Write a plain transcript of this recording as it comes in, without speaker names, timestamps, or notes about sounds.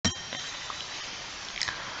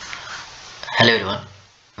Hello everyone,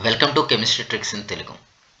 welcome to chemistry tricks in Telugu.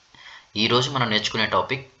 ఈరోజు మనం నేర్చుకునే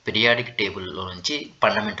టాపిక్ పీరియాడిక్ టేబుల్లో నుంచి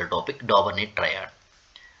ఫండమెంటల్ టాపిక్ డాబర్నీట్ ట్రయాడ్.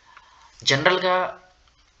 జనరల్గా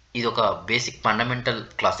ఇది ఒక బేసిక్ ఫండమెంటల్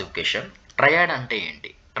క్లాసిఫికేషన్. ట్రయాడ్ అంటే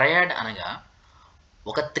ఏంటి? ట్రయాడ్ అనగా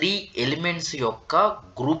ఒక 3 ఎలిమెంట్స్ యొక్క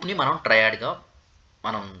గ్రూప్ని మనం ట్రయాడ్గా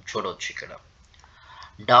మనం చూడవచ్చు. ఇక్కడ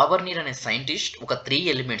డాబర్నీర్ అనే సైంటిస్ట్ ఒక 3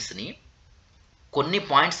 ఎలిమెంట్స్ని కొన్ని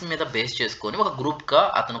పాయింట్స్ మీద బేస్ చేసుకొని ఒక గ్రూప్గా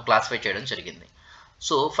అతను క్లాసిఫై చేయడం జరిగింది.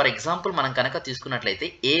 సో ఫర్ ఎగ్జాంపుల్ మనం కనుక తీసుకున్నట్లయితే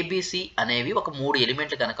ఏబిసి అనేవి ఒక 3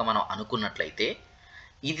 ఎలిమెంట్లు కనుక మనం అనుకున్నట్లయితే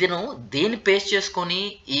ఇదిను దేని బేస్ చేసుకొని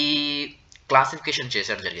ఈ క్లాసిఫికేషన్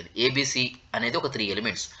చేసడం జరిగింది. ఏబిసి అనేది ఒక 3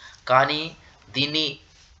 ఎలిమెంట్స్, కానీ దీన్ని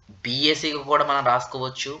బిఏసిగా కూడా మనం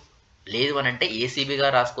రాసుకోవచ్చు, లేదు అని అంటే ఏసీబీగా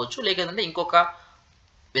రాసుకోవచ్చు, లేదంటే ఇంకొక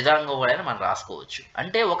విధంగా కూడా మనం రాసుకోవచ్చు.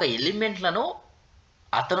 అంటే ఒక ఎలిమెంట్లను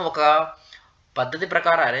అతను ఒక పద్ధతి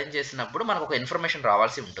ప్రకారం అరేంజ్ చేసినప్పుడు మనకు ఒక ఇన్ఫర్మేషన్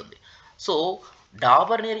రావాల్సి ఉంటుంది. సో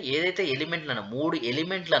డాబర్నీర్ ఏదైతే ఎలిమెంట్లను 3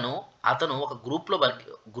 ఎలిమెంట్లను అతను ఒక గ్రూప్లో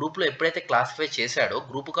ఎప్పుడైతే క్లాసిఫై చేశాడో,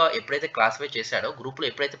 గ్రూప్లో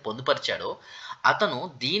ఎప్పుడైతే పొందుపరిచాడో, అతను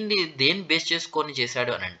దేన్ని బేస్ చేసుకొని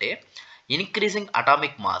చేశాడు అని అంటే ఇంక్రీజింగ్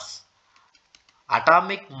అటామిక్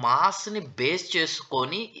మాస్ని బేస్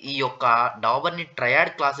చేసుకొని ఈ యొక్క డాబర్నీట్ ట్రయాడ్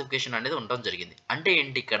క్లాసిఫికేషన్ అనేది ఉండడం జరిగింది. అంటే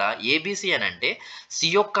ఏంటి? ఇక్కడ ఏబిసి అని అంటే సి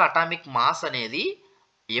యొక్క అటామిక్ మాస్ అనేది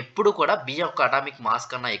ఎప్పుడు కూడా బి యొక్క అటామిక్ మాస్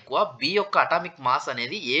కన్నా ఎక్కువ, బి యొక్క అటామిక్ మాస్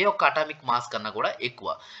అనేది ఏ యొక్క అటామిక్ మాస్ కన్నా కూడా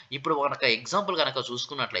ఎక్కువ. ఇప్పుడు కనుక ఎగ్జాంపుల్ కనుక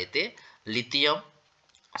చూసుకున్నట్లయితే lithium,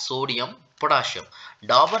 sodium, potassium.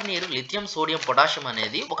 డాబర్నీర్ lithium, sodium, potassium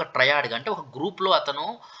అనేది ఒక ట్రయాడ్గా అంటే ఒక గ్రూప్లో అతను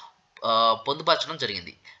పొందుపరచడం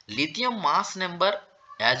జరిగింది. Lithium mass number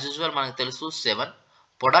as usual మనకు తెలుసు 7,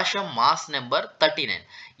 పొటాషియం మాస్ నెంబర్ 39.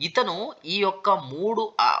 ఇతను ఈ యొక్క 3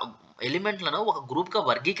 ఎలిమెంట్లను ఒక గ్రూప్గా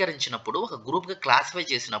వర్గీకరించినప్పుడు, ఒక గ్రూప్గా క్లాసిఫై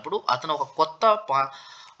చేసినప్పుడు అతను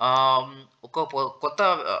ఒక కొత్త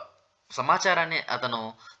సమాచారాన్ని అతను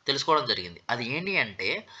తెలుసుకోవడం జరిగింది. అది ఏంటి అంటే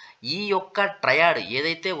ఈ యొక్క ట్రయాడ్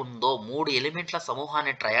ఏదైతే ఉందో 3 ఎలిమెంట్ల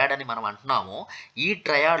సమూహాన్ని ట్రయాడ్ అని మనం అంటున్నామో, ఈ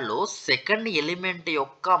ట్రయాడ్లో సెకండ్ ఎలిమెంట్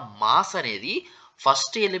యొక్క మాస్ అనేది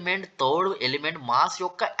first element, third element mass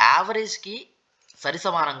యొక్క యావరేజ్కి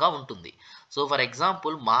సరిసమానంగా ఉంటుంది. So for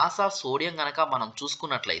example mass of sodium కనుక మనం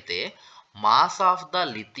చూసుకున్నట్లయితే mass of the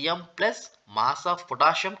lithium plus mass of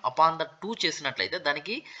potassium upon the 2 చేసినట్లయితే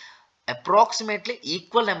దానికి అప్రాక్సిమేట్లీ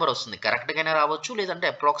ఈక్వల్ నెంబర్ వస్తుంది. కరెక్ట్గానే రావచ్చు, లేదంటే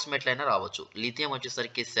అప్రాక్సిమేట్లీ అయినా రావచ్చు. లిథియం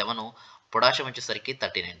వచ్చేసరికి 7, పొటాషియం వచ్చేసరికి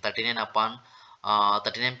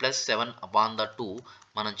 39 ప్లస్ 7 అపాన్ ద 2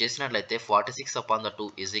 మనం చేసినట్లయితే 46 upon the 2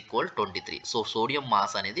 is equal 23. So sodium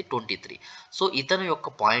mass అనేది 23. సో ఇతను యొక్క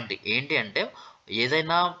పాయింట్ ఏంటి అంటే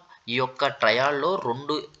ఏదైనా ఈ యొక్క ట్రయాడ్లో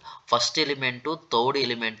 2 ఫస్ట్ ఎలిమెంట్, థర్డ్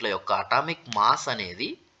ఎలిమెంట్ల యొక్క అటామిక్ మాస్ అనేది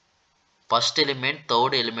first element,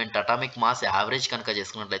 third element atomic mass average కనుక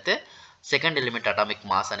చేసుకున్నట్లయితే సెకండ్ ఎలిమెంట్ అటామిక్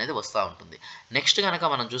మాస్ అనేది వస్తూ ఉంటుంది. నెక్స్ట్ కనుక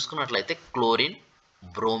మనం చూసుకున్నట్లయితే chlorine,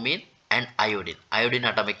 bromine and iodine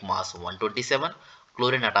atomic mass 127,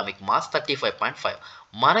 chlorine atomic mass 35.5.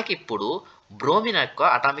 మనకి ఇప్పుడు బ్రోమిన్ యొక్క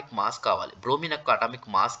అటామిక్ మాస్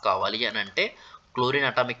కావాలి. అని అంటే chlorine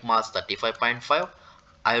atomic mass 35.5,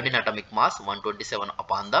 iodine atomic mass 127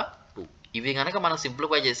 upon the 2. ఇవి కనుక మనం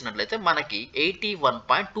సింప్లిఫై చేసినట్లయితే మనకి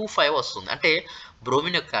 81.25 వస్తుంది. అంటే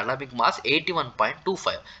బ్రోమిన్ యొక్క అటామిక్ మాస్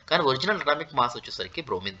 81.25, కానీ ఒరిజినల్ అటామిక్ మాస్ వచ్చేసరికి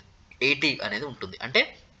బ్రోమిన్ 80 అనేది ఉంటుంది. అంటే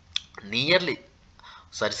నియర్లీ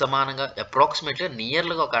సరిసమానంగా అప్రాక్సిమేట్గా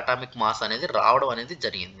నియర్లీగా ఒక అటామిక్ మాస్ అనేది రావడం అనేది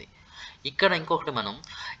జరిగింది. ఇక్కడ ఇంకొకటి మనం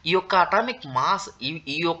ఈ యొక్క అటామిక్ మాస్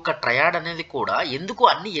ఈ యొక్క ట్రయాడ్ అనేది కూడా ఎందుకు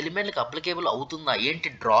అన్ని ఎలిమెంట్లకు అప్లికేబుల్ అవుతుందా, ఏంటి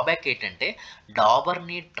డ్రాబ్యాక్ ఏంటంటే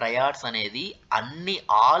డాబర్నీట్ ట్రయాడ్స్ అనేది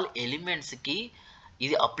ఆల్ ఎలిమెంట్స్కి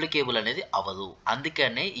ఇది అప్లికేబుల్ అనేది అవ్వదు.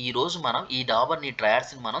 అందుకనే ఈరోజు మనం ఈ డాబర్నీట్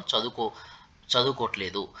ట్రయాడ్స్ని మనం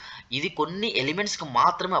చదువుకోవట్లేదు. ఇది కొన్ని ఎలిమెంట్స్కి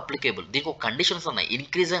మాత్రమే అప్లికేబుల్. దీనికి ఒక కండిషన్స్ ఉన్నాయి.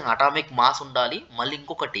 ఇంక్రీజింగ్ అటామిక్ మాస్ ఉండాలి, మళ్ళీ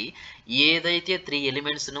ఇంకొకటి ఏదైతే 3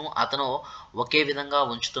 ఎలిమెంట్స్ను అతను ఒకే విధంగా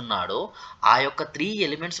ఉంచుతున్నాడో ఆ యొక్క 3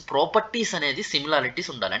 ఎలిమెంట్స్ ప్రాపర్టీస్ అనేది సిమిలారిటీస్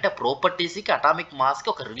ఉండాలి. అంటే ప్రాపర్టీస్కి అటామిక్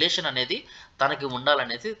మాస్కి ఒక రిలేషన్ అనేది తనకి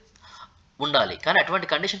ఉండాలి, కానీ అటువంటి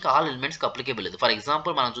కండిషన్కి ఆల్ ఎలిమెంట్స్కి అప్లికేబుల్ లేదు. ఫర్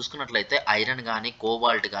ఎగ్జాంపుల్ మనం చూసుకున్నట్లయితే ఐరన్ కానీ,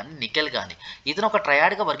 కోబాల్ట్ కానీ, నికెల్ కానీ ఇతను ఒక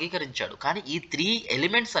ట్రయాడ్గా వర్గీకరించాడు, కానీ ఈ 3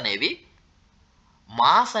 ఎలిమెంట్స్ అనేవి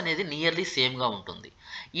మాస్ అనేది నియర్లీ సేమ్గా ఉంటుంది.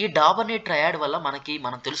 ఈ డాబర్నీట్ ట్రయాడ్ వల్ల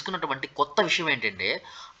మనం తెలుసుకున్నటువంటి కొత్త విషయం ఏంటంటే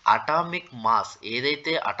అటామిక్ మాస్,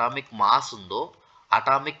 ఏదైతే అటామిక్ మాస్ ఉందో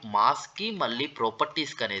అటామిక్ మాస్కి మళ్ళీ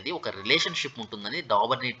ప్రాపర్టీస్కి అనేది ఒక రిలేషన్షిప్ ఉంటుందని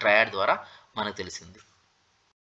డాబర్నీట్ ట్రయాడ్ ద్వారా మనకు తెలిసింది.